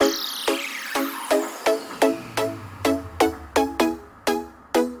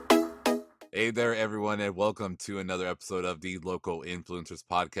Hey there, everyone, and welcome to another episode of the Local Influencers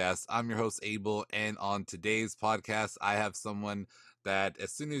Podcast. I'm your host, Abel, and on today's podcast, I have someone that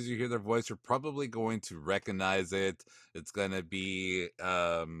as soon as you hear their voice, you're probably going to recognize it. It's going to be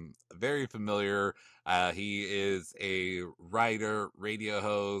very familiar. He is a writer, radio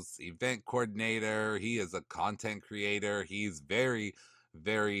host, event coordinator. He is a content creator. He's very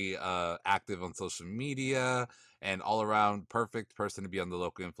active on social media and all around perfect person to be on the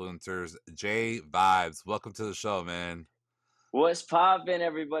Local Influencers. Jay Vibez, welcome to the show, man. What's poppin',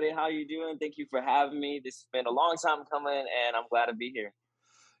 everybody? How you doing? Thank you for having me. This has been a long time coming, and I'm glad to be here.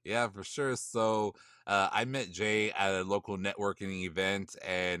 Yeah, for sure. So I met Jay at a local networking event,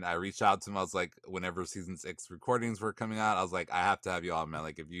 and I reached out to him. I was like, whenever season 6 recordings were coming out, I was like, I have to have you on, man.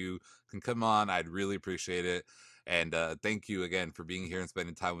 Like, if you can come on, I'd really appreciate it. And thank you again for being here and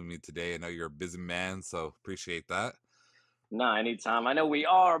spending time with me today. I know you're a busy man, so appreciate that. Nah, anytime. I know we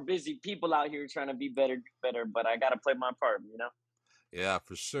are busy people out here trying to be better, do better, but I gotta play my part. Yeah,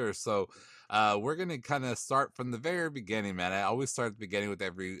 for sure. So, we're gonna kind of start from the very beginning, man. I always start at the beginning with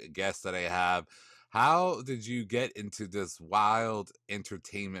every guest that I have. How did you get into this wild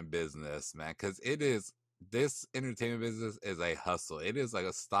entertainment business, man? Because this entertainment business is a hustle. It is like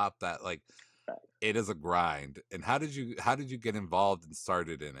a stop that like it is a grind. And how did you get involved and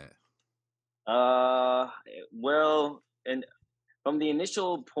started in it? Uh, well, and from the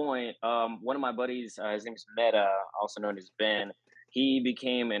initial point, one of my buddies, his name is Meta, also known as Ben. He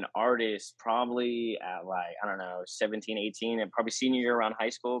became an artist probably at like, I don't know, 17, 18, and probably senior year around high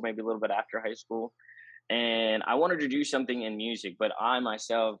school, maybe a little bit after high school. And I wanted to do something in music, but I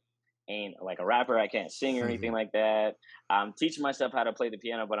myself ain't like a rapper. I can't sing or anything like that. I'm teaching myself how to play the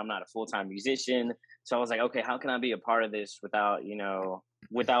piano, but I'm not a full time musician. So I was like, okay, how can I be a part of this without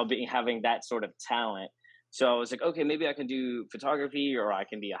being having that sort of talent? So I was like, okay, maybe I can do photography, or I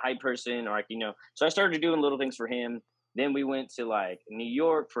can be a hype person, or I. So I started doing little things for him. Then we went to like New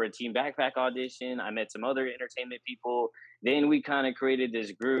York for a team backpack audition. I met some other entertainment people. Then we kind of created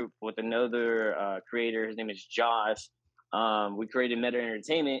this group with another creator. His name is Josh. We created Meta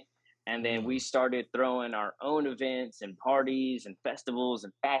Entertainment, and then we Mm. started throwing our own events and parties and festivals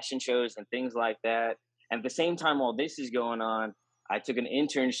and fashion shows and things like that. And at the same time, while this is going on, I took an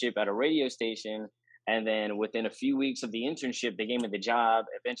internship at a radio station. And then within a few weeks of the internship, they gave me the job.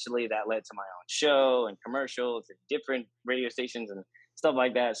 Eventually, that led to my own show and commercials and different radio stations and stuff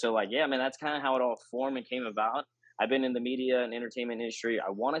like that. So, like, yeah, man, that's kind of how it all formed and came about. I've been in the media and entertainment industry,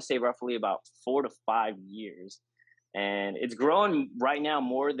 I want to say roughly about 4 to 5 years. And it's growing right now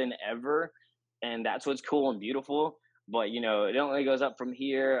more than ever. And that's what's cool and beautiful. But, it only goes up from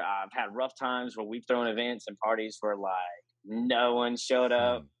here. I've had rough times where we've thrown events and parties where, like, no one showed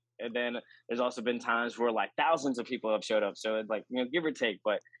up. Mm. And then there's also been times where, like, thousands of people have showed up. So it's like, give or take.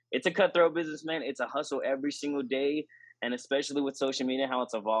 But it's a cutthroat business, man. It's a hustle every single day. And especially with social media, how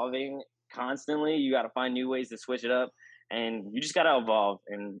it's evolving constantly, you got to find new ways to switch it up. And you just got to evolve.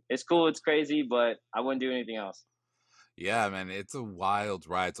 And it's cool. It's crazy, but I wouldn't do anything else. Yeah, man, it's a wild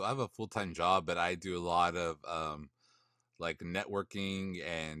ride. So I have a full-time job, but I do a lot of like networking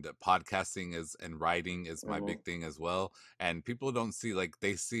and podcasting is and writing is my Hmm. big thing as well. And people don't see like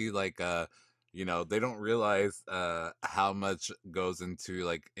they see like they don't realize how much goes into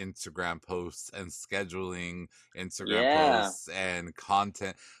like Instagram posts and scheduling Instagram Yeah. posts and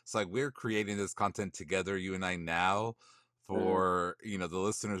content. It's like we're creating this content together, you and I now Hmm. for the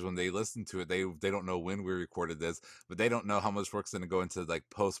listeners when they listen to it they don't know when we recorded this, but they don't know how much work's going to go into like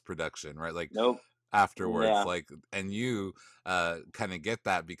post production, right? Like Nope. afterwards, Yeah. like, and you kind of get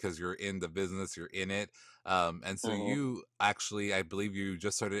that because you're in the business, you're in it. And so Hmm. you actually, I believe you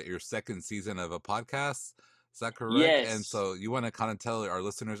just started your second season of a podcast, is that correct? And Yes. so you want to kind of tell our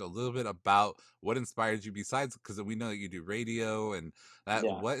listeners a little bit about what inspired you, besides because we know that you do radio and that,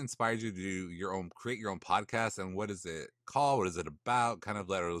 Yeah. what inspired you to do create your own podcast, and what is it called, what is it about? Kind of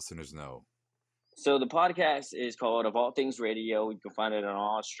let our listeners know. So the podcast is called Of All Things Radio. You can find it on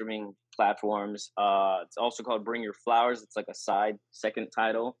all streaming platforms. It's also called Bring Your Flowers. It's like a side second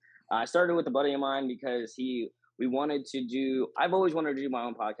title. I started with a buddy of mine because we wanted to do. I've always wanted to do my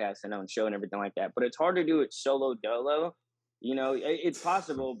own podcast and own show and everything like that, but it's hard to do it solo dolo. It's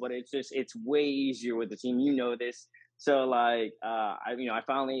possible, but it's way easier with the team. This. So like, I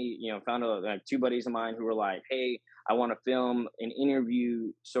finally found like two buddies of mine who were like, hey, I want to film an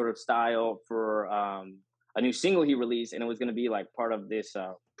interview sort of style for a new single he released, and it was going to be like part of this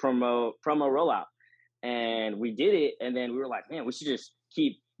promo rollout. And we did it, and then we were like, man, we should just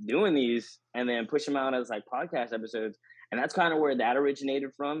keep doing these, and then push them out as like podcast episodes. And that's kind of where that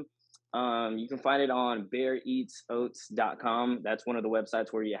originated from. You can find it on beareatsoats.com. That's one of the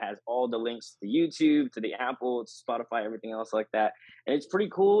websites where it has all the links to YouTube, to the Apple, to Spotify, everything else like that. And it's pretty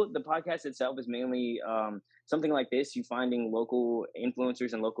cool. The podcast itself is mainly something like this. You finding local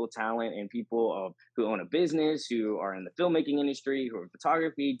influencers and local talent and people who own a business, who are in the filmmaking industry, who are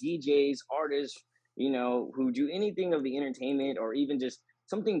photography, DJs, artists, who do anything of the entertainment or even just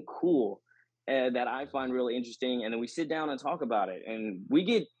something cool that I find really interesting, and then we sit down and talk about it. And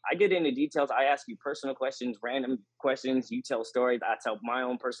I get into details. I ask you personal questions, random questions. You tell stories. I tell my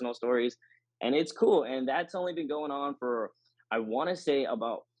own personal stories, and it's cool. And that's only been going on for, I want to say,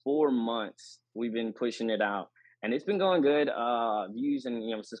 about 4 months. We've been pushing it out, and it's been going good. Views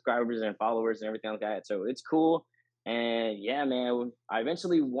and subscribers and followers and everything like that. So it's cool. And yeah, man, I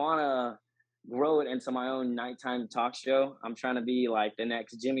eventually wanna grow it into my own nighttime talk show. I'm trying to be like the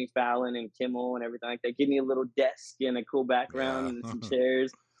next Jimmy Fallon and Kimmel and everything like that. Give me a little desk and a cool background Yeah. and some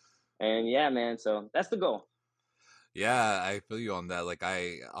chairs. And yeah, man. So that's the goal. Yeah, I feel you on that. Like,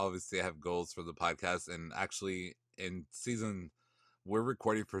 I obviously have goals for the podcast, and actually, we're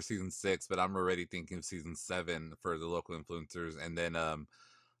recording for season 6, but I'm already thinking of season 7 for the local influencers, and then I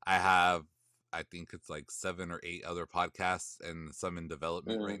have, I think it's like 7 or 8 other podcasts and some in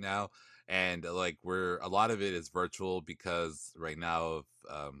development right Mm, now. And like a lot of it is virtual because right now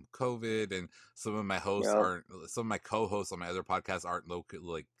of COVID, and yep. some of my co-hosts on my other podcasts aren't local,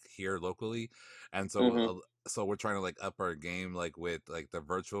 like here locally. And so, Hmm. so we're trying to like up our game, like with like the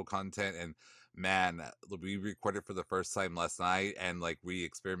virtual content. And man, we recorded for the first time last night, and like we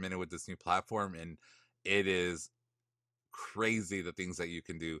experimented with this new platform, and it is crazy the things that you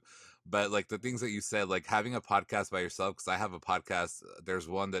can do. But like the things that you said, like having a podcast by yourself, because I have a podcast, there's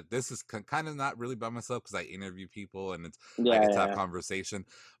one that this is kind of not really by myself because I interview people, and I Yeah, get to have yeah, conversation.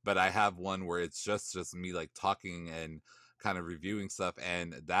 But I have one where it's just me like talking and kind of reviewing stuff,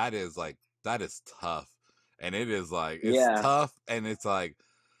 and that is tough. And it is like it's yeah, tough, and it's like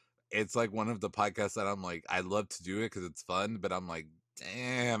one of the podcasts that I'm like, I love to do it because it's fun, but I'm like,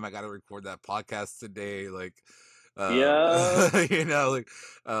 damn, I got to record that podcast today. Like, yeah, like,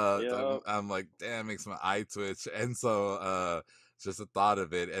 yep. I'm like, damn, makes my eye twitch. And so, just the thought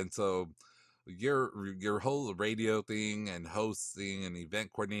of it. And so, your whole radio thing and hosting and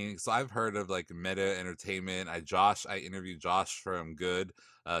event coordinating. So I've heard of like Meta Entertainment. I interviewed Josh from Good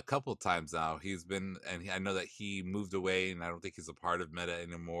a couple times now. I know that he moved away, and I don't think he's a part of Meta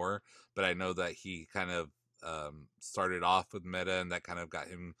anymore. But I know that he kind of started off with Meta, and that kind of got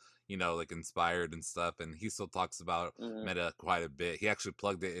him, like inspired and stuff. And he still talks about Hmm. Meta quite a bit. He actually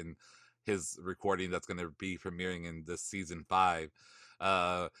plugged it in his recording that's going to be premiering in this season 5.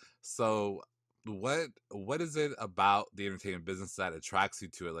 Uh, so what is it about the entertainment business that attracts you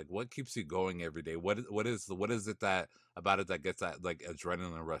to it? Like, what keeps you going every day? What is it that about it that gets that like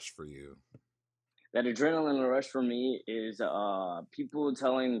adrenaline rush for you? That adrenaline rush for me is people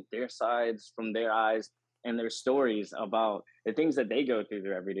telling their sides from their eyes and their stories about the things that they go through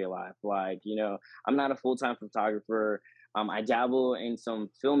their everyday life. Like, I'm not a full-time photographer. I dabble in some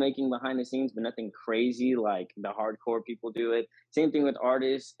filmmaking behind the scenes, but nothing crazy like the hardcore people do it. Same thing with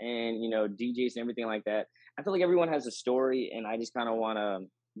artists and DJs and everything like that. I feel like everyone has a story, and I just kind of want to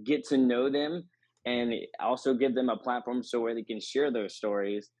get to know them and also give them a platform so where they can share those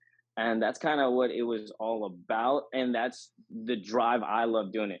stories. And that's kind of what it was all about, and that's the drive. I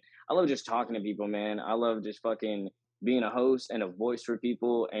love doing it. I love just talking to people, man. I love just fucking being a host and a voice for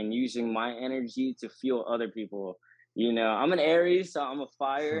people and using my energy to fuel other people. I'm an Aries, so I'm a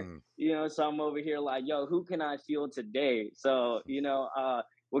fire. Hmm. So I'm over here like, yo, who can I fuel today? So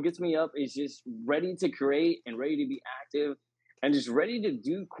what gets me up is just ready to create and ready to be active and just ready to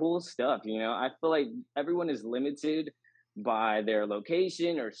do cool stuff. I feel like everyone is limited by their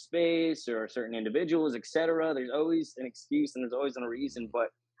location or space or certain individuals, etc. There's always an excuse and there's always a reason, but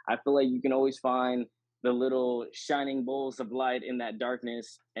I feel like you can always find the little shining bowls of light in that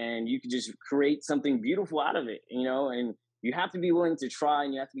darkness, and you can just create something beautiful out of it. And you have to be willing to try,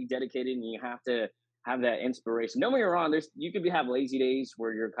 and you have to be dedicated, and you have to have that inspiration. Don't get me wrong, you could have lazy days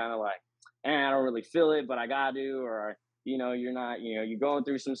where you're kind of like, I don't really feel it, but I gotta do, or you're not, you're going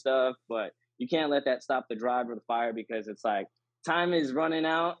through some stuff, but you can't let that stop the drive or the fire, because it's like time is running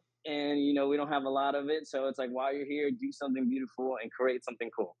out, and we don't have a lot of it. So it's like, while you're here, do something beautiful and create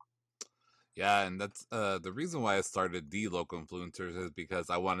something cool. Yeah, and that's the reason why I started the local influencers is because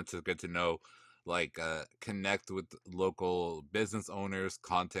I wanted to get to know, like, connect with local business owners,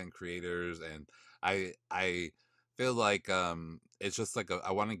 content creators, and I feel like it's just like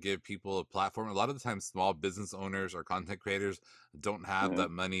I want to give people a platform. A lot of the times, small business owners or content creators don't have Hmm.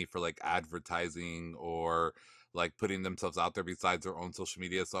 that money for like advertising or like putting themselves out there besides their own social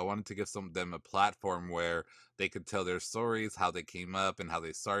media. So I wanted to give some of them a platform where they could tell their stories, how they came up and how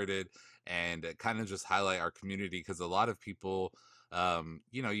they started, and kind of just highlight our community, because a lot of people,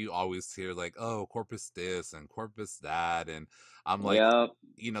 you know, you always hear like, oh, Corpus this and Corpus that, and I'm like, Yep.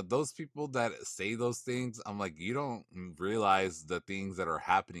 you know, those people that say those things, I'm like, you don't realize the things that are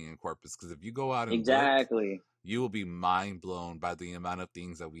happening in Corpus, because if you go out and look, Exactly. you will be mind blown by the amount of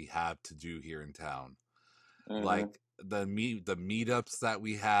things that we have to do here in town. Like Mhm. the meetups that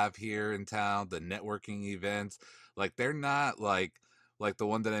we have here in town, the networking events, like they're not like the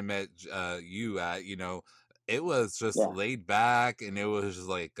one that I met you at, you know, it was just Yeah. laid back and it was just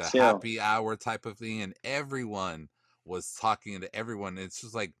like a Chill. happy hour type of thing, and everyone was talking to everyone. It's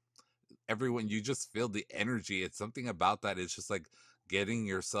just like everyone, you just feel the energy. It's something about that. It's just like getting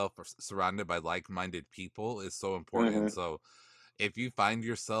yourself surrounded by like-minded people is so important. Mhm. So if you find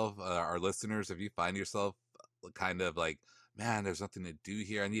yourself, our listeners, if you find yourself kind of like, man, there's nothing to do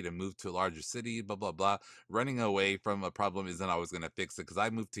here, I need to move to a larger city, blah blah blah, running away from a problem isn't always going to fix it. Because I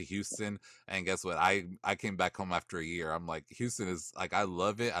moved to Houston, and guess what, I came back home after a year. I'm like, Houston is like, I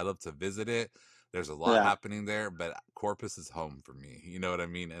love it, I love to visit it, there's a lot Yeah, happening there, but Corpus is home for me, you know what I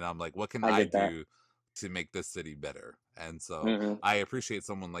mean? And I'm like, what can I I get that. do to make this city better? And so Mhm. I appreciate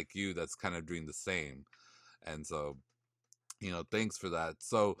someone like you that's kind of doing the same. And so, you know, thanks for that.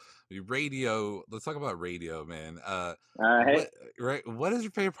 So radio, let's talk about radio, man. Alright. What, right, what is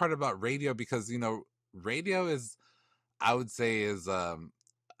your favorite part about radio? Because, you know, radio is, I would say is,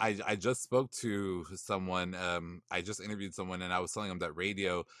 I just spoke to someone, I just interviewed someone, and I was telling them that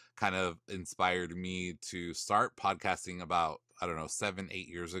radio kind of inspired me to start podcasting about, I don't know, 7 8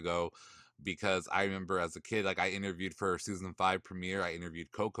 years ago. Because I remember as a kid, like I interviewed for season 5 premiere, I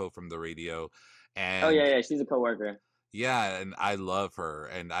interviewed Coco from the radio. Oh, yeah, And yeah, she's a coworker. yeah, and I love her,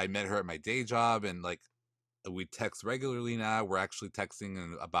 and I met her at my day job, and like we text regularly now. We're actually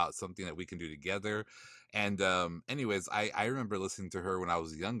texting about something that we can do together. And anyways, I remember listening to her when I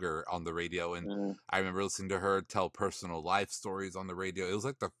was younger on the radio, and Mhm. I remember listening to her tell personal life stories on the radio. It was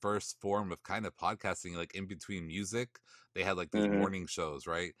like the first form of kind of podcasting, like in between music. They had like these Mhm. morning shows,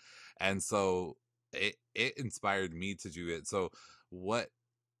 right? And so it inspired me to do it. So what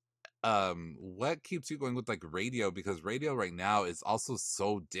what keeps you going with like radio? Because radio right now is also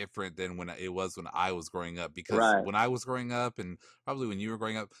so different than when it was when I was growing up. Because Right. when I was growing up, and probably when you were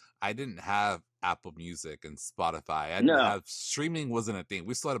growing up, I didn't have Apple Music and Spotify. I didn't No. have, streaming wasn't a thing.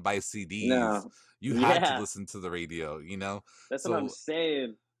 We still had to buy CDs. No. You had to Yeah, listen to the radio, you know? that's what I'm So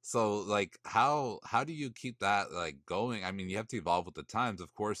saying. like how do you keep that like going? I mean, you have to evolve with the times,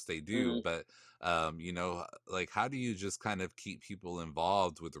 of course they do, Mhm. but you know, like how do you just kind of keep people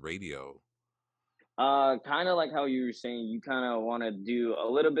involved with the radio? Kinda like how you were saying, you kinda wanna do a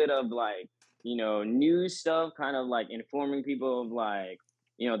little bit of, like, news stuff, kind of like informing people of, like,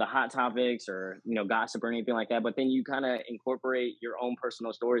 the hot topics or, gossip or anything like that, but then you kinda incorporate your own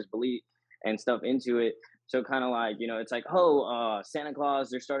personal stories, belief, and stuff into it. So kinda like, it's like, "Oh, Santa Claus,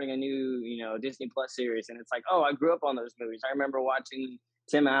 they're starting a new, Disney Plus series," and it's like, "Oh, I grew up on those movies. I remember watching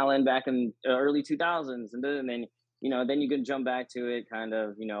Tim Allen back in the early 2000s," and then then you can jump back to it, kind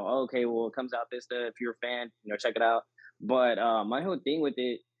of, "Oh, okay, well, it comes out this day. If you're a fan, check it out." But my whole thing with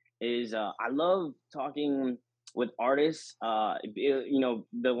it is I love talking with artists, the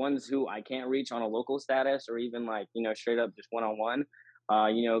ones who I can't reach on a local status or even like, straight up just one on one,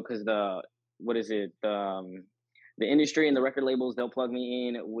 because what is it? The industry and the record labels, they'll plug me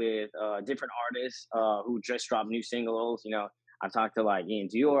in with different artists who just dropped new singles. I've talked to like Ian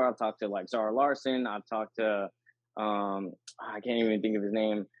Dior, I've talked to like Zara Larson, I've talked to I can't even think of his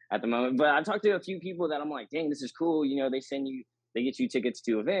name at the moment, but I talked to a few people that I'm like, dang, this is cool. They get you tickets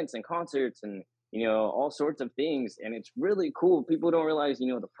to events and concerts and all sorts of things, and it's really cool. People don't realize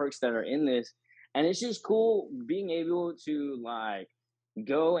the perks that are in this, and it's just cool being able to like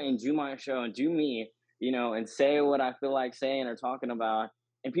go and do my show and do me, and say what I feel like saying or talking about.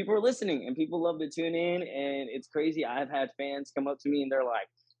 And people are listening and people love to tune in. And it's crazy. I've had fans come up to me and they're like,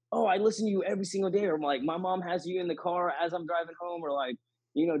 "Oh, I listen to you every single day." Or I'm like, "My mom has you in the car as I'm driving home," or like,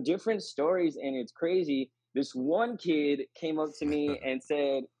 different stories. And it's crazy. This one kid came up to me and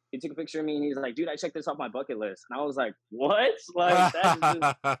said, he took a picture of me and he's like, "Dude, I checked this off my bucket list." And I was like, "What?" Like, that is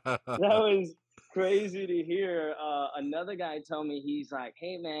just, that was crazy to hear. Another guy told me, he's like,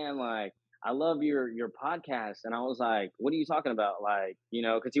 "Hey man, like I love your podcast," and I was like, "What are you talking about?" Like,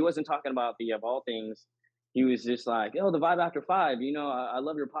 because he wasn't talking about the of all things. He was just like, "Oh, the Vibe After Five. I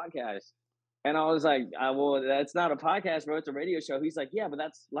love your podcast." And I was like, "Well, that's not a podcast, bro. It's a radio show." He's like, "Yeah, but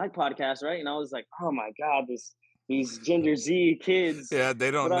that's like podcast, right?" And I was like, "Oh my god, this these Gender Z kids. Yeah,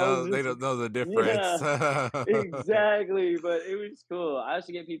 But I was they just, don't know the difference. yeah, exactly. But it was cool. I used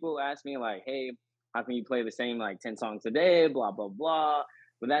to get people who ask me like, "Hey, how can you play the same like 10 songs a day?" Blah blah blah.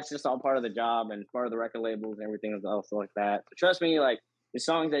 But that's just all part of the job and part of the record labels and everything else like that. So trust me, like the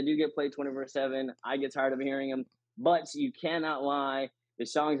songs that do get played 24/7, I get tired of hearing them. But you cannot lie. The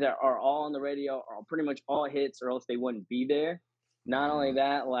songs that are all on the radio are pretty much all hits, or else they wouldn't be there. Not only Mm,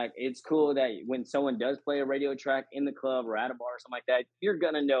 that, like it's cool that when someone does play a radio track in the club or at a bar or something like that, you're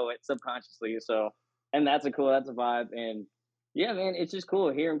gonna know it subconsciously. So, and that's a vibe. And yeah, man, it's just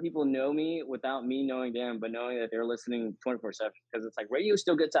cool hearing people know me without me knowing them, but knowing that they're listening 24/7. Because it's like radio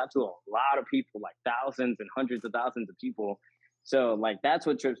still gets out to a lot of people, like thousands and hundreds of thousands of people. So, like that's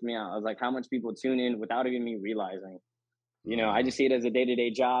what trips me out. I was like, how much people tune in without even me realizing. I mm. just see it as a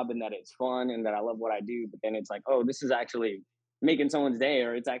day-to-day job and that it's fun and that I love what I do. But then it's like, oh, this is actually making someone's day,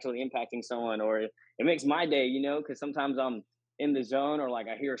 or it's actually impacting someone, or it makes my day, because sometimes I'm in the zone, or like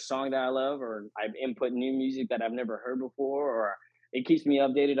I hear a song that I love, or I input new music that I've never heard before, or it keeps me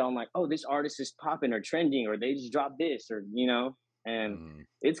updated on like, oh, this artist is popping or trending, or they just dropped this, and Mm.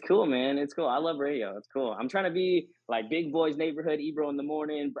 it's cool, man. It's cool. I love radio. It's cool. I'm trying to be like Big Boys Neighborhood, Ebro in the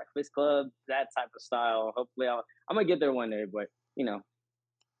morning, Breakfast Club, that type of style. Hopefully, I'm gonna get there one day. But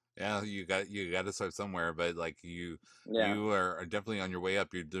Yeah, you got to start somewhere, but like yeah, you are definitely on your way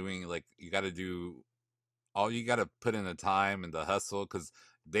up. You're doing like you got to do all you got to put in the time and the hustle because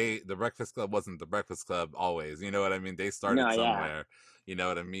the Breakfast Club wasn't the Breakfast Club always. You know what I mean? They started no, yeah, somewhere. You know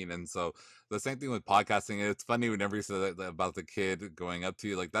what I mean? And so the same thing with podcasting. It's funny whenever you say that about the kid going up to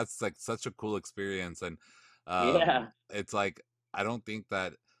you, like that's like such a cool experience. And yeah, it's like I don't think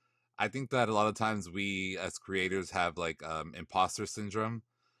that I think that a lot of times we as creators have like imposter syndrome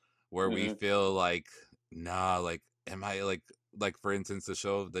where we hmm feel like, nah, like, am I like for instance, the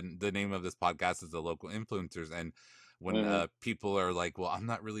show, the name of this podcast is the local influencers, and when hmm people are like, well, I'm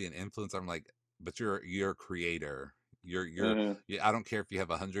not really an influencer, I'm like, but you're a creator. hmm I don't care if you have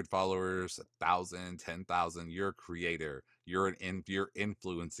 100 followers, 1,000, 10,000. You're a creator. You're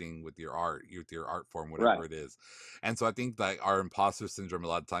influencing with your art form, whatever right, it is. And so I think that our imposter syndrome a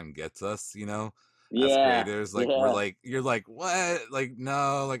lot of time gets us, as yeah, creators, like we're yeah, like you're like what, like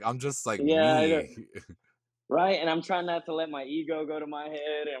no, like I'm just like yeah. me. Right, and I'm trying not to let my ego go to my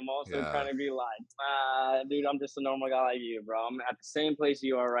head, and I'm also Yeah, trying to be like, dude, I'm just a normal guy like you, bro. I'm at the same place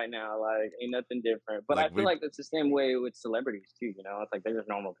you are right now. Like, ain't nothing different." But like I feel we like it's the same way with celebrities too. It's like they're just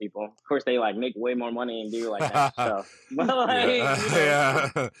normal people. Of course, they like make way more money and do like extra stuff, but like,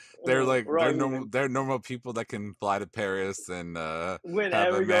 yeah. They're like we're all human. they're normal people that can fly to Paris and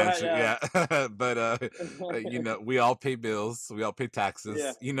have a Whenever go, mansion, yeah, yeah. But we all pay bills, we all pay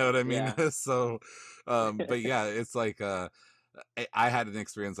yeah, taxes, you know what I mean? yeah, So but yeah, it's like I had an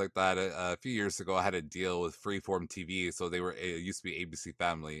experience like that a few years ago. I had a deal with Freeform TV, so they were it used to be ABC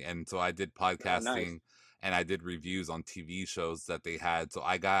Family, and so I did oh, nice. podcasting and I did reviews on TV shows that they had. So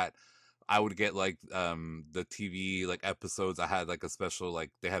I would get like the TV like episodes. I had like a special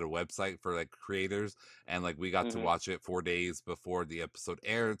like they had a website for like creators, and like we got to hmm watch it 4 days before the episode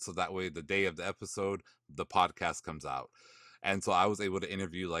aired, so that way the day of the episode the podcast comes out. And so I was able to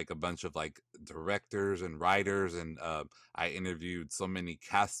interview like a bunch of like directors and writers, and I interviewed so many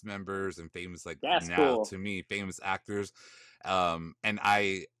cast members and famous, like That's now cool. to me famous actors,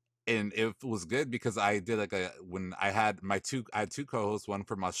 and it was good because I did like a when I had two co-hosts, one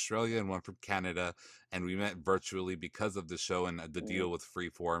from Australia and one from Canada, and we met virtually because of the show and the hmm deal with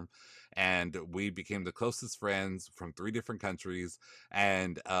Freeform, and we became the closest friends from 3 different countries.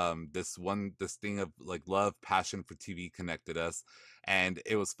 And this thing of like love, passion for TV connected us. And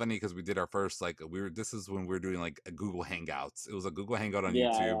it was funny because we did our first like we were this is when we were doing like a Google Hangouts. It was a Google Hangout on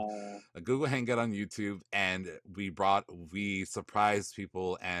Yeah, YouTube, yeah, and we surprised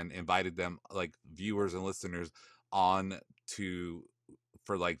people and invited them, like viewers and listeners, on to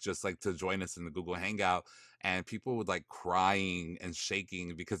for like just like to join us in the Google Hangout, and people would like crying and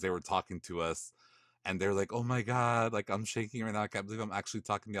shaking because they were talking to us, and they're like, "Oh my god, like I'm shaking right now. I can't believe I'm actually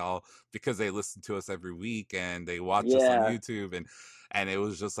talking to y'all," because they listen to us every week and they watch us on yeah. YouTube. And it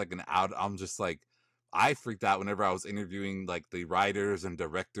was just like an out I'm just like I freaked out whenever I was interviewing like the writers and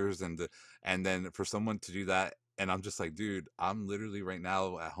directors and then for someone to do that, and I'm just like, dude, I'm literally right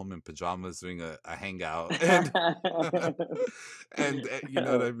now at home in pajamas doing a hangout, and and you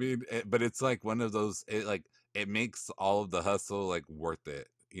know what I mean? But it's like one of those it makes all of the hustle like worth it.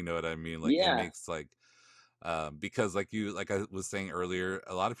 You know what I mean? Like it Yeah. makes like because like I was saying earlier,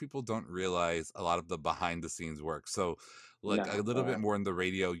 a lot of people don't realize a lot of the behind the scenes work. So like a No, little bit more in the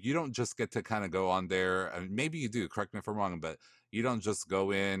radio, you don't just get to kind of go on there. I mean, maybe you do, correct me if I'm wrong, but you don't just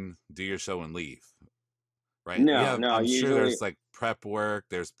go in, do your show and leave. right? We No, have, no, I'm sure usually. there's like prep work,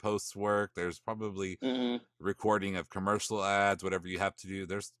 there's post work, there's probably Mhm. recording of commercial ads, whatever you have to do.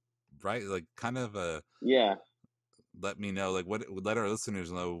 There's right, like kind of a Yeah. let me know, like what let our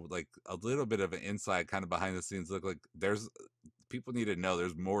listeners know, like a little bit of an inside kind of behind the scenes look like. There's people need to know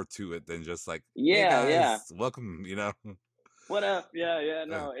there's more to it than just like, hey Yeah, yeah. guys, welcome, you know. What up? Yeah, yeah,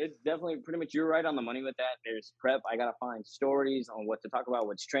 no, it's definitely pretty much you're right on the money with that. There's prep. I gotta find stories on what to talk about,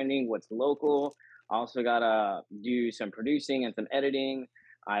 what's trending, what's local. I also gotta do some producing and some editing.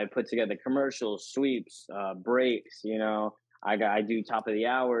 I put together commercials, sweeps, breaks. I do top of the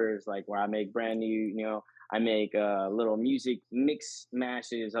hours, like where I make brand new. I make little music mix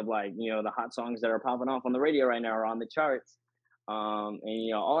mashes of like the hot songs that are popping off on the radio right now or on the charts.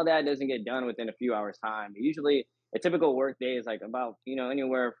 And all that doesn't get done within a few hours time. Usually a typical work day is like about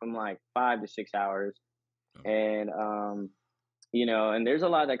anywhere from like 5 to 6 hours. And there's a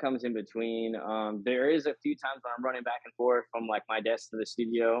lot that comes in between. There is a few times where I'm running back and forth from like my desk to the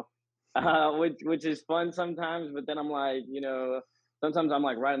studio, which is fun sometimes, but then I'm like, sometimes I'm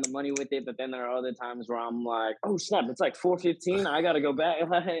like right on the money with it, but then there are other times where I'm like, oh snap, it's like 4:15, I gotta go back.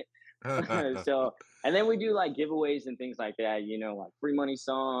 So, and then we do like giveaways and things like that, like free money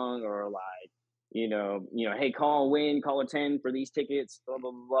song or like, hey, call and win, call a 10 for these tickets, blah,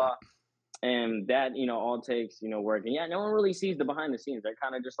 blah, blah, blah. And that, all takes, work. And yeah, no one really sees the behind the scenes. They're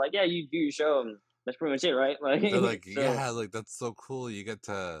kind of just like, yeah, you do your show and that's pretty much it, right? Like, They're like, so yeah, like that's so cool. You get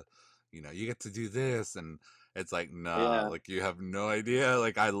to, you get to do this. And it's like, nah, yeah. like you have no idea.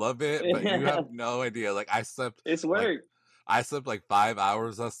 Like I love it, but you have no idea. Like It's like work, I slept like 5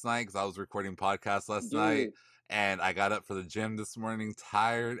 hours last night because I was recording podcasts last night, dude. and I got up for the gym this morning,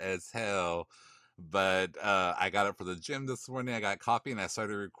 tired as hell. But I got up for the gym this morning. I got coffee, and I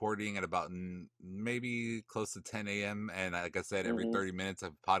started recording at about maybe close to 10 a.m. And like I said, every Hmm. 30 minutes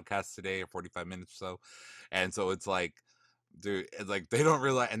of podcast today, or 45 minutes or so. And so it's like, dude, it's like they don't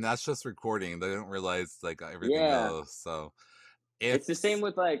realize, and that's just recording. They don't realize like everything Yeah. else. So if It's the same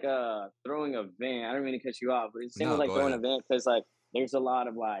with like throwing a vent. I don't mean to cut you off, but it's the same with no, like go throwing a ahead. vent because like there's a lot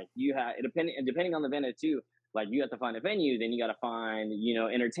of like you have depending on the vendor too. Like you have to find a venue, then you got to find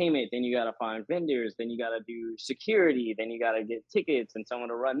entertainment, then you got to find vendors, then you got to do security, then you got to get tickets and someone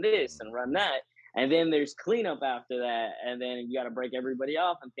to run this and run that, and then there's cleanup after that, and then you got to break everybody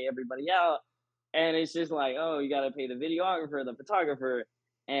off and pay everybody out, and it's just like, oh, you got to pay the videographer, the photographer,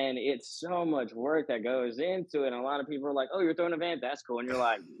 and it's so much work that goes into it. And a lot of people are like, "Oh, you're throwing an event? That's cool." And you're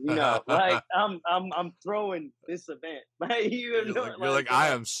like, "No, like I'm throwing this event. Like you have no You're like, I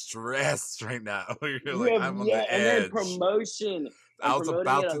am stressed right now. You're like, I'm on yeah." the And then edge. promotion I and was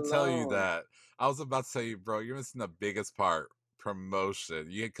promoting it about to tell you alone. that. I was about to tell you, bro, you're missing the biggest part: promotion.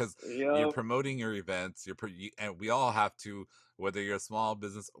 You because you're Yep. promoting your events. And we all have to, whether you're a small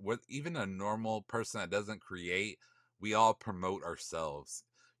business, even a normal person that doesn't create, we all promote ourselves.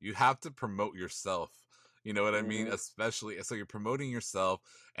 You have to promote yourself. You know what I mean? Hmm. Especially, so you're promoting yourself,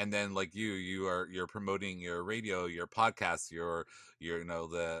 and then like you're promoting your radio, your podcast, your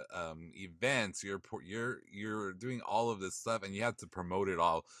the events, you're doing all of this stuff, and you have to promote it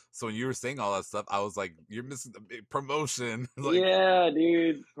all. So when you were saying all that stuff, I was like, you're missing the big promotion. Like Yeah,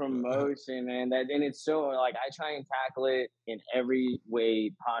 dude, promotion, man. That and it's so like I try and tackle it in every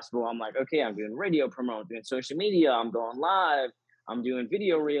way possible. I'm like, okay, I'm doing radio promo, I'm doing social media, I'm going live, I'm doing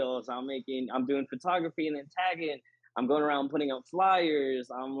video reels, I'm doing photography and then tagging. I'm going around putting up flyers.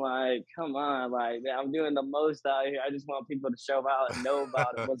 I'm like, come on, like I'm doing the most out here. I just want people to show out and know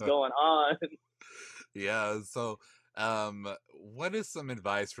about it, what's going on. yeah, so what is some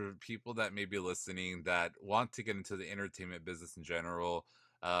advice for people that may be listening that want to get into the entertainment business in general,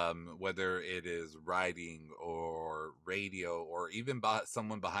 whether it is writing or radio or even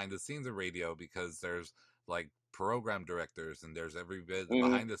someone behind the scenes of radio, because there's like program directors and there's every bit Hmm.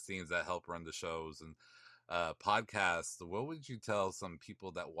 behind the scenes that help run the shows and podcasts. What would you tell some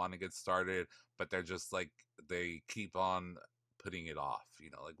people that want to get started, but they're just like they keep on putting it off?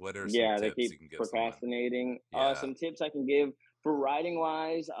 Like what are some Yeah, they tips keep you can give someone? procrastinating. Yeah. Some tips I can give for writing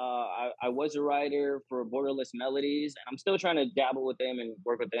wise. I was a writer for Borderless Melodies, and I'm still trying to dabble with them and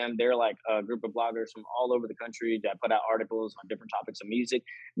work with them. They're like a group of bloggers from all over the country that put out articles on different topics of music.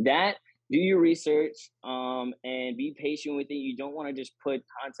 That do your research and be patient with it. You don't want to just put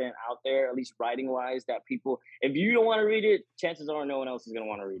content out there, at least writing wise, that people, if you don't want to read it, chances are no one else is going to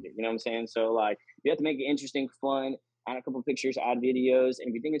want to read it. You know what I'm saying? So, like, you have to make it interesting, fun, add a couple pictures, add videos. And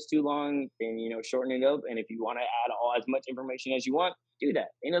if you think it's too long, then shorten it up. And if you want to add all as much information as you want, do that.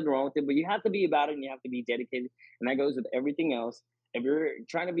 Ain't nothing wrong with it. But you have to be about it and you have to be dedicated. And that goes with everything else. If you're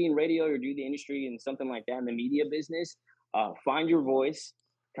trying to be in radio or do the industry and something like that in the media business, find your voice.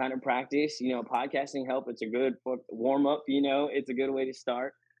 kind of practice. Podcasting help. It's a good warm up. It's a good way to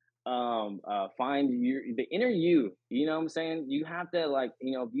start. Find the inner you. You know what I'm saying? You have to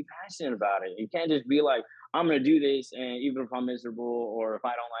be passionate about it. You can't just be like, I'm gonna do this, and even if I'm miserable or if I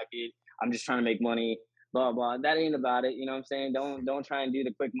don't like it, I'm just trying to make money. Blah blah. That ain't about it. You know what I'm saying? Don't try and do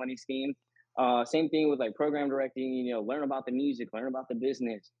the quick money scheme. Same thing with like program directing. Learn about the music, learn about the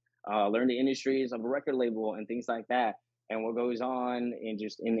business, learn the industries of a record label and things like that, and what goes on in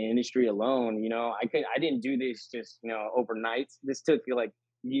just in the industry alone. I didn't do this just overnight. This took like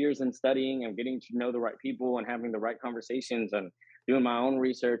years in studying and getting to know the right people and having the right conversations and doing my own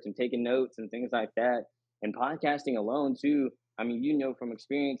research and taking notes and things like that. And podcasting alone too. I mean, from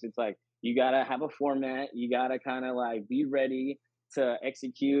experience, it's like you gotta have a format. You gotta kind of like be ready to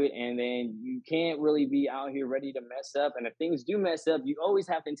execute, and then you can't really be out here ready to mess up. And if things do mess up, you always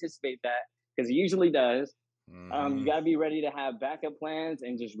have to anticipate that because it usually does. You Mm-hmm. got to be ready to have backup plans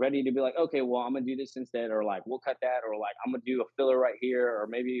and just ready to be like, okay, well, I'm gonna do this instead, or like we'll cut that, or like I'm gonna do a filler right here, or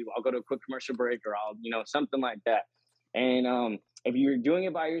maybe I'll go to a quick commercial break, or I'll something like that. And if you're doing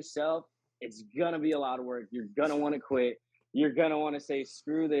it by yourself, it's gonna be a lot of work. You're gonna want to quit. You're gonna want to say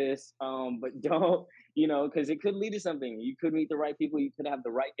screw this, but don't, because it could lead to something. You could meet the right people. You could have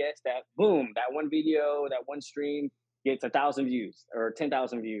the right guest. That boom, that one video, that one stream gets 1,000 views, or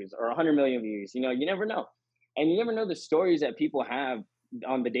 10,000 views, or 100 million views. You never know, and you never know the stories that people have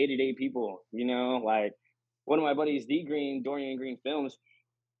on the day-to-day people. Like one of my buddies, D Green, Dorian Green Films,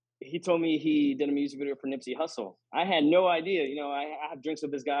 he told me he did a music video for Nipsey Hussle. I had no idea. I have drinks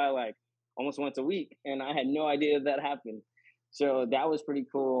with this guy like almost once a week, and I had no idea that happened. So that was pretty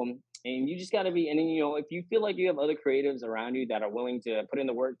cool. And you just got to be, and then, if you feel like you have other creatives around you that are willing to put in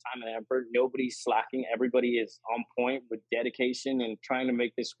the work, time, and effort, nobody's slacking, everybody is on point with dedication and trying to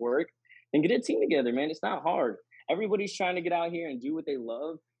make this work, then get a team together, man. It's not hard. Everybody's trying to get out here and do what they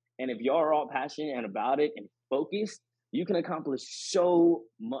love. And if y'all are all passionate and about it and focused, you can accomplish so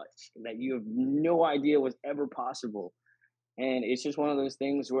much that you have no idea was ever possible. And it's just one of those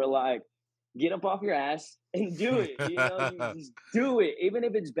things where like get up off your ass and do it. You just do it. Even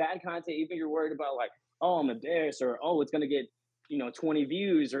if it's bad content, even if you're worried about like, oh, I'm embarrassed, or oh, it's gonna get 20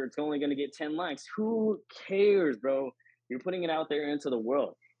 views, or it's only gonna get 10 likes. Who cares, bro? You're putting it out there into the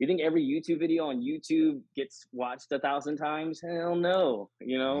world. You think every YouTube video on YouTube gets watched 1,000 times? Hell no, but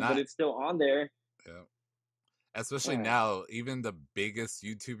Not it's still on there. yeah. Especially Yeah. now, even the biggest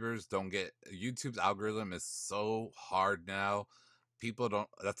YouTubers don't get YouTube's algorithm is so hard now. People don't.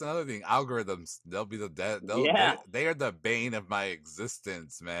 That's another thing. Algorithms, they'll be the dead. Yeah. They are the bane of my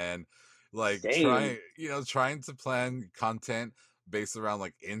existence, man. Like Same. trying to plan content based around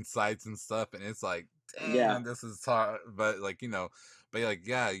like insights and stuff, and it's like, Yeah. damn, this is hard. But but like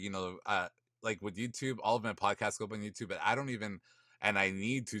yeah, like with YouTube, all of my podcasts go up on YouTube, but I don't even, and I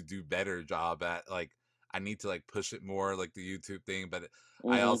need to do better job at like I need to like push it more like the YouTube thing, but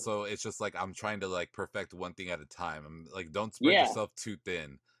I Hmm. also it's just like I'm trying to like perfect one thing at a time. I'm like don't spread Yeah. yourself too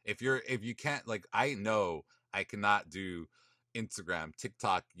thin. If you can't like I know I cannot do Instagram,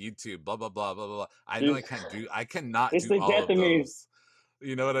 TikTok, YouTube, blah blah blah blah blah. I know Dude, I cannot it's do the all death of of me. those.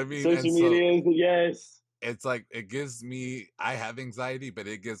 You know what I mean? And Social so media is the yes. it's like it gives me I have anxiety, but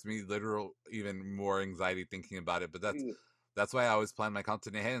it gives me literal even more anxiety thinking about it. But Dude. that's why I always plan my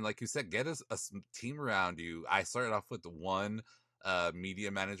content ahead. And like you said, get a team around you. I started off with one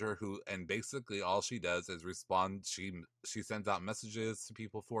media manager who, and basically all she does is respond. She sends out messages to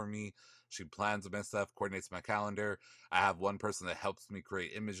people for me. She plans my stuff, coordinates my calendar. I have one person that helps me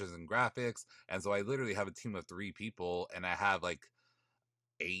create images and graphics, and so I literally have a team of 3 people, and I have like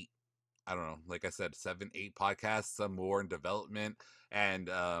 8, I don't know, like I said, 7, 8 podcasts, some more in development. And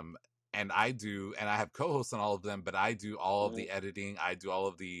and I have co-hosts on all of them, but I do all of Mhm. the editing, I do all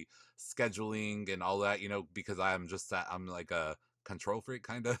of the scheduling and all that, because I'm like a control freak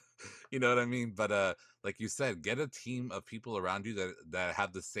kind of, you know what I mean? But like you said, get a team of people around you that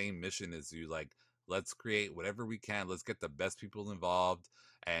have the same mission as you. Like, let's create whatever we can. Let's get the best people involved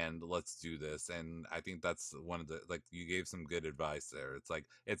and let's do this. And I think that's one of the, like, you gave some good advice there. It's like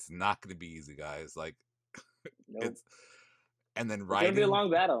it's not going to be easy, guys. Like Nope. it's and then It's gonna be a writing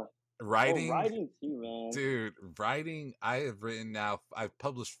long battle. Oh, writing writing too, man. dude, writing, I have written now, I've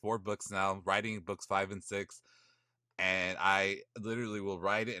published 4 books now, writing books 5 and 6, and I literally will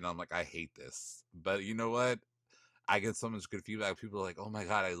write it and I'm like, I hate this, but you know what, I get so much good feedback. People are like, "Oh my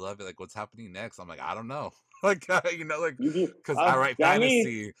god, I love it! Like, what's happening next?" I'm like, "I don't know." Like, like, You do. because I write Got me.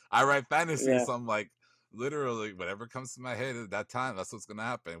 fantasy. I write fantasy, Yeah. so I'm like, literally, whatever comes to my head at that time, that's what's gonna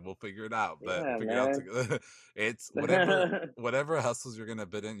happen. We'll figure it out, but we'll Yeah, figure it out man. together. It's whatever hustles you're gonna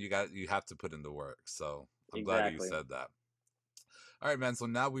put in. You have to put in the work. So I'm glad that you Exactly. said that. All right, man. So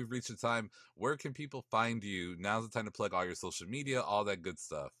now we've reached the time. Where can people find you? Now's the time to plug all your social media, all that good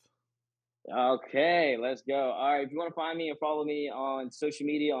stuff. Okay, let's go. All right, if you want to find me and follow me on social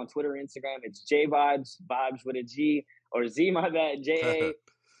media, on Twitter, Instagram, it's J Vibes, Vibes with a G or Z. My bad,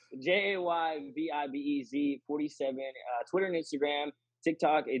 JAYVIBEZ 47. Twitter and Instagram,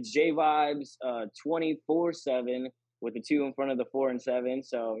 TikTok, it's J Vibes 24/7 with the two in front of the 4 and 7.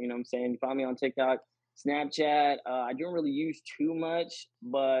 So you know what I'm saying. Find me on TikTok, Snapchat. I don't really use too much,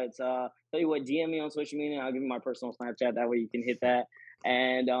 but tell you what, DM me on social media. I'll give you my personal Snapchat. That way you can hit that.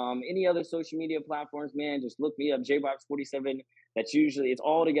 And any other social media platforms, man, just look me up, JBox47. That's usually, it's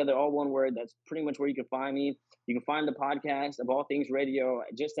all together, all one word. That's pretty much where you can find me. You can find the podcast of All Things Radio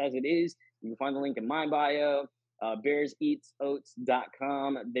just as it is. You can find the link in my bio,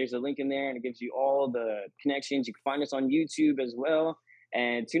 bearseatsoats.com. There's a link in there and it gives you all the connections. You can find us on YouTube as well.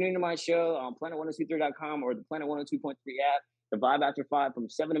 And tune into my show on planet1023.com or the Planet 102.3 app, The Vibe After 5 from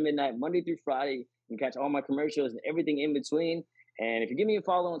 7 to midnight, Monday through Friday. You can catch all my commercials and everything in between. And if you give me a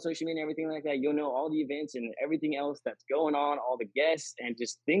follow on social media and everything like that, you'll know all the events and everything else that's going on, all the guests and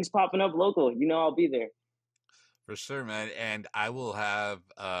just things popping up local. You know, I'll be there. For sure, man. And I will have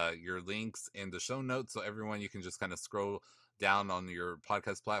your links in the show notes. So everyone, you can just kind of scroll down on your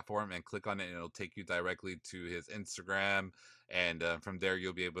podcast platform and click on it, and it'll take you directly to his Instagram. And from there,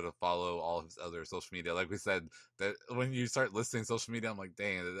 you'll be able to follow all of his other social media. Like we said, that when you start listing social media, I'm like,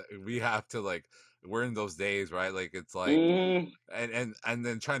 dang, we have to like, we're in those days, right? Like it's like, Mm-hmm. and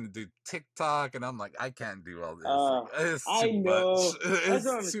then trying to do TikTok, and I'm like, I can't do all this. Like Uh, it's I too much. know. That's what It's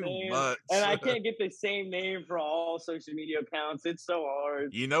I'm too saying. much. And I can't get the same name for all social media accounts. It's so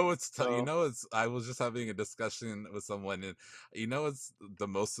hard. You know you So, know it's I was just having a discussion with someone, and you know it's the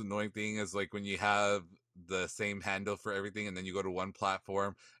most annoying thing is like when you have the same handle for everything and then you go to one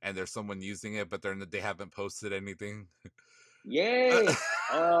platform and there's someone using it but they haven't posted anything. yes.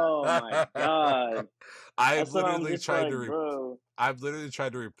 Oh my God. I've That's what I'm literally just tried to like, bro. I've literally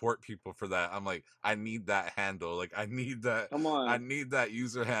tried to report people for that. I'm like, I need that handle. Like Come I on. need that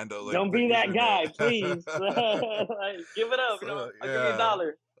user handle. Like Don't they're be that using guy, it. please. Like, give it up. You know, So I'll give you a yeah.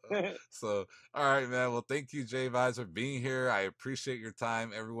 dollar. So all right, man. Well, thank you, Jay Vibes, for being here. I appreciate your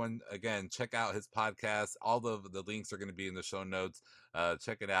time. Everyone, again, check out his podcast. All the links are going to be in the show notes.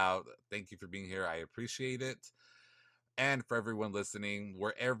 Check it out. Thank you for being here. I appreciate it. And for everyone listening,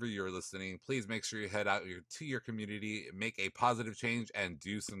 wherever you're listening, please make sure you head out to your community, make a positive change, and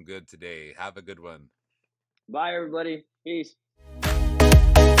do some good today. Have a good one. Bye, everybody. Peace.